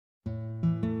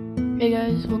Hey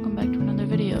guys, welcome back to another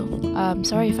video.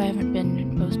 Sorry if I haven't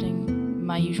been posting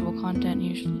my usual content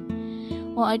usually.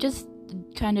 Well, I just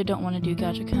kinda don't want to do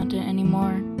gacha content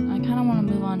anymore. I kinda want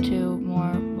to move on to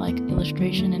more like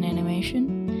illustration and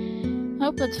animation. I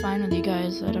hope that's fine with you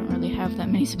guys. I don't really have that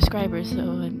many subscribers, so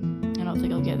I don't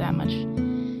think I'll get that much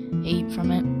hate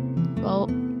from it. Well,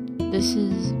 this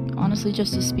is honestly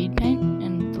just a speed paint.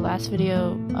 In the last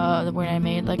video, where I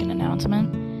made like an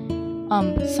announcement,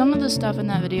 some of the stuff in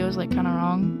that video is like kind of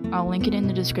wrong. I'll link it in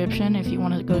the description if you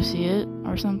want to go see it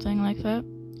or something like that.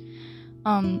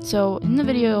 So in the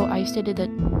video I stated that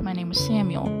my name was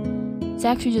Samuel. It's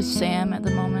actually just Sam at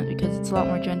the moment because it's a lot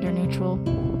more gender neutral.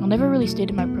 I never really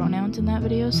stated my pronouns in that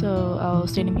video, so I'll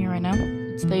state them here right now.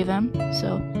 It's they, them.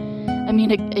 So, I mean,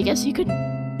 I guess you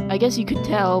could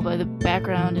tell by the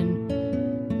background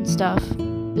and stuff.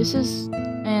 This is,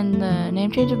 and the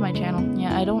name change of my channel.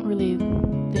 Yeah, I don't really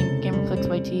think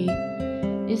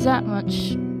GamerFlexYT is that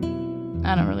much.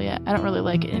 I don't really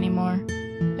like it anymore.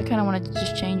 I kind of wanted to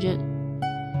just change it.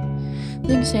 I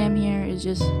think Sam here is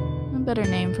just a better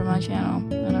name for my channel.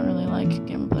 I don't really like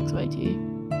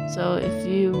GamerFlexYT. So if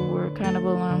you were kind of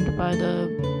alarmed by the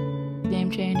name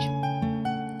change,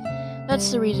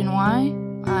 that's the reason why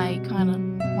I kind of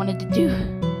wanted to do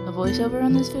a voiceover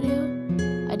on this video.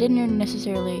 I didn't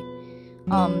necessarily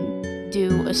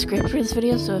do a script for this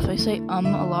video, so if I say a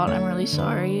lot, I'm really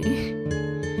sorry.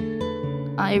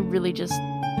 I really just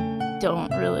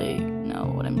don't really know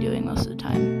what I'm doing most of the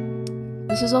time.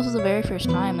 This is also the very first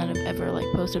time that I've ever like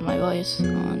posted my voice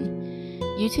on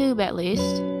YouTube, at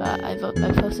least. I've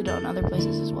posted it on other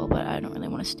places as well, but I don't really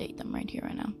want to state them right here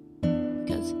right now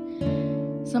because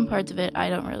some parts of it I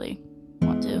don't really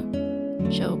want to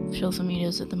show some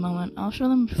videos at the moment. I'll show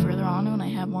them further on when I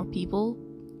have more people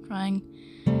trying.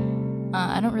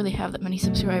 I don't really have that many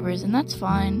subscribers, and that's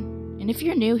fine. And if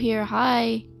you're new here,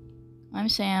 hi, I'm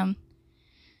Sam.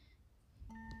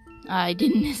 I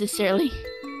didn't necessarily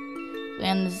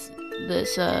plan this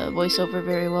voiceover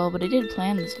very well, but I did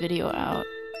plan this video out.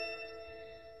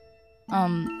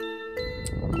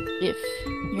 If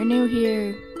you're new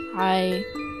here, hi,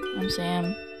 I'm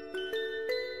Sam.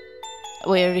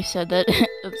 Wait, I already said that.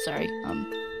 I'm sorry.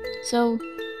 So,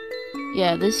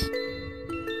 yeah,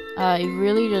 I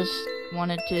really just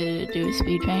wanted to do a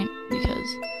speed paint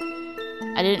because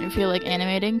I didn't feel like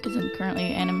animating because I'm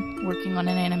currently working on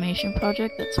an animation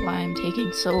project. That's why I'm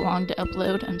taking so long to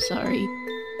upload. I'm sorry.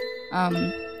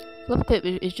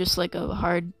 Flipkit is just like a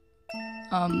hard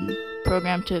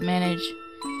program to manage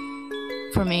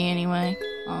for me anyway.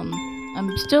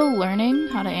 I'm still learning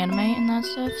how to animate and that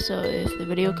stuff, so if the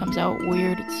video comes out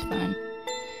weird, it's fine.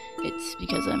 It's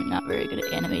because I'm not very good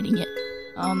at animating yet.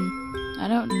 I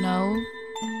don't know.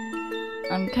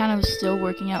 I'm kind of still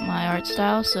working out my art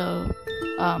style, so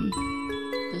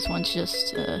this one's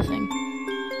just a thing.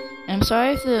 And I'm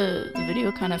sorry if the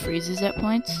video kind of freezes at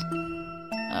points.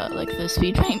 Like the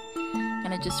speed paint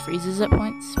kind of just freezes at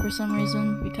points for some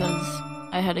reason because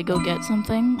I had to go get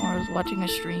something or I was watching a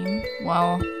stream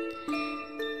while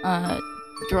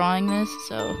drawing this,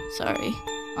 so sorry.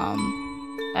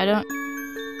 I don't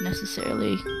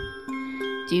necessarily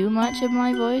do much of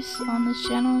my voice on this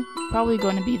channel. Probably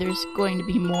there's going to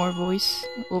be more voice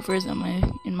overs in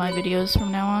my videos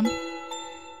from now on.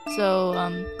 So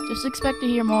just expect to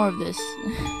hear more of this.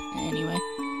 Anyway,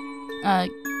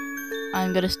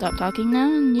 I'm gonna stop talking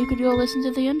now, and you could go listen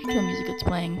to the intro music that's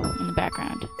playing in the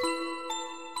background.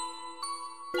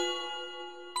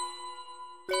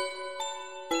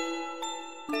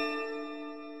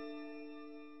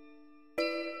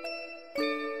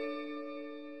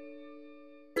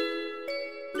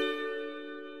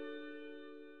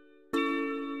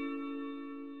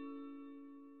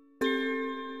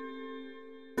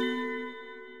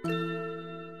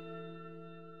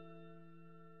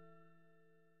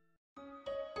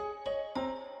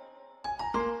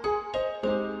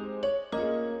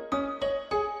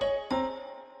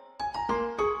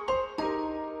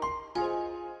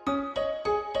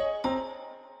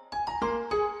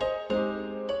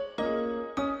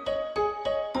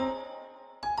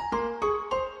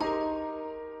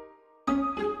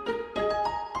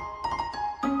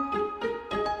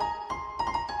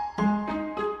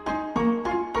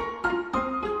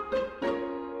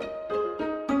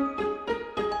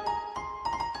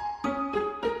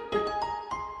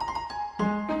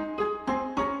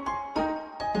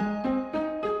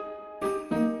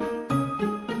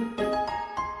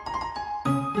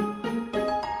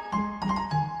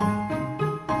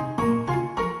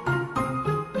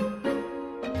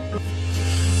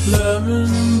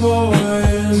 Lemon boy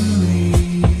and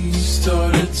me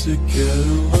started to get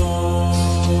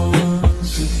along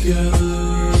together.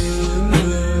 together.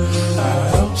 Our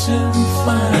hopes and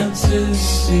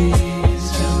fantasies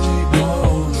can be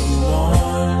blown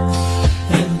along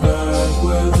in bad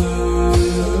weather.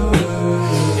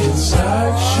 It's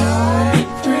actual.